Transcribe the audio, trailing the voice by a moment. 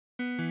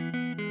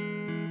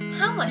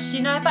How much do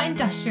you know about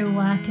industrial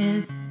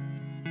workers?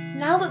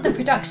 Now that the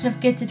production of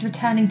goods is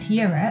returning to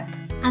Europe,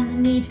 and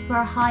the need for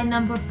a high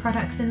number of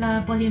products in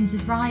lower volumes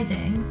is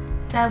rising,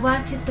 their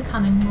work is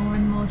becoming more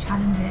and more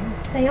challenging.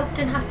 They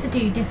often have to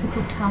do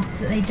difficult tasks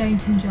that they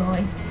don't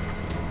enjoy.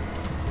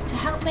 To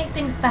help make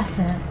things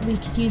better, we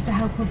could use the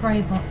help of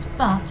robots,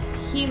 but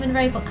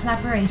human-robot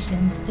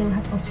collaboration still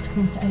has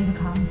obstacles to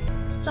overcome.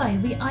 So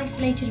we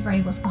isolated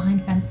robots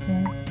behind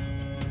fences.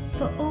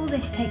 But all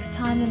this takes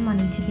time and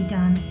money to be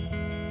done.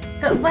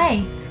 But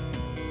wait!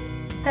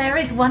 There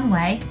is one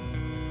way.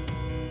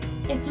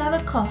 If lower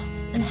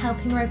costs and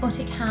helping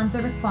robotic hands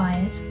are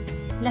required,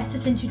 let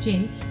us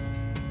introduce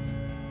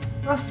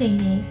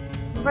Rossini,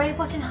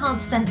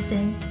 robot-enhanced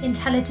sensing,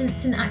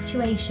 intelligence and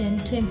actuation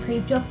to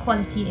improve job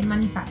quality in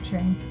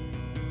manufacturing.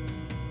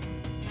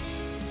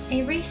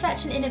 A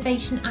research and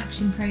innovation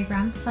action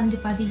programme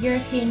funded by the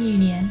European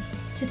Union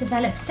to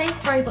develop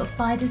safe robots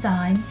by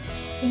design,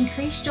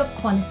 increase job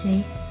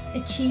quality,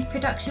 achieve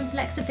production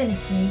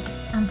flexibility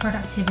and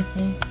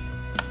productivity.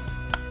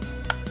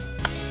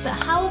 But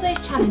how will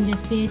those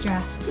challenges be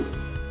addressed?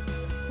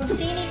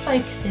 Rossini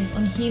focuses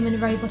on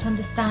human-robot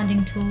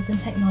understanding tools and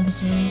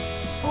technologies.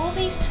 All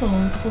these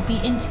tools will be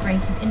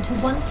integrated into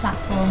one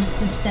platform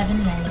with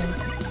 7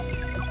 layers.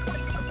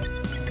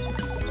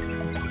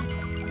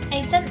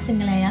 A sensing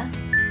layer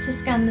to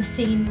scan the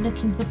scene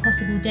looking for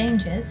possible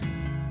dangers.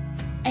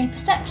 A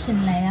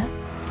perception layer,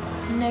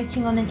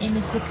 noting on an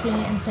image the clear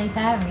and safe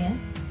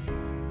areas.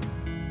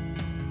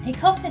 A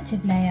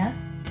cognitive layer,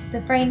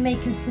 the brain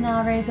making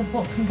scenarios of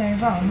what can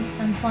go wrong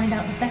and find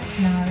out the best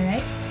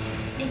scenario.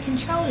 A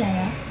control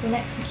layer will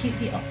execute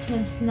the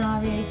optimum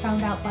scenario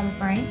found out by the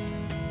brain.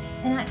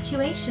 An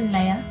actuation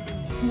layer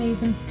to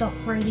move and stop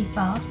really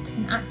fast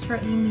and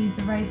accurately move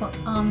the robot's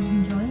arms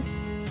and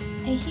joints.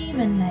 A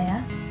human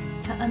layer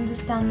to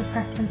understand the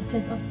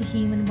preferences of the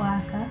human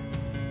worker.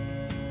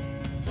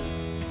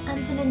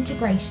 And an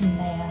integration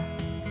layer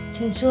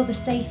to ensure the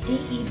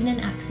safety even in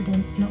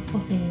accidents not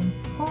foreseen.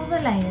 All the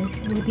layers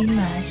will be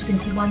merged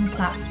into one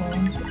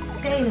platform,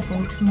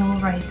 scalable to more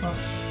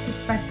robots, to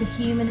spread the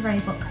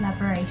human-robot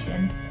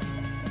collaboration.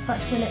 But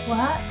will it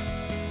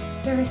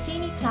work? The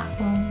Rossini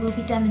platform will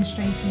be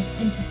demonstrated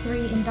into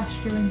 3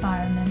 industrial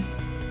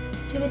environments.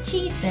 To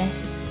achieve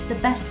this, the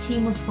best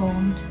team was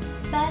formed.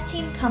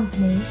 13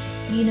 companies,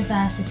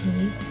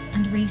 universities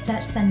and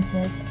research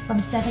centres from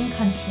 7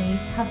 countries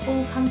have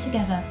all come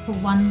together for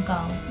one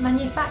goal: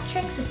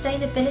 manufacturing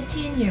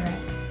sustainability in Europe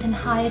and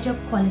higher job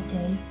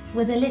quality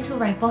with a little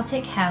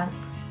robotic help.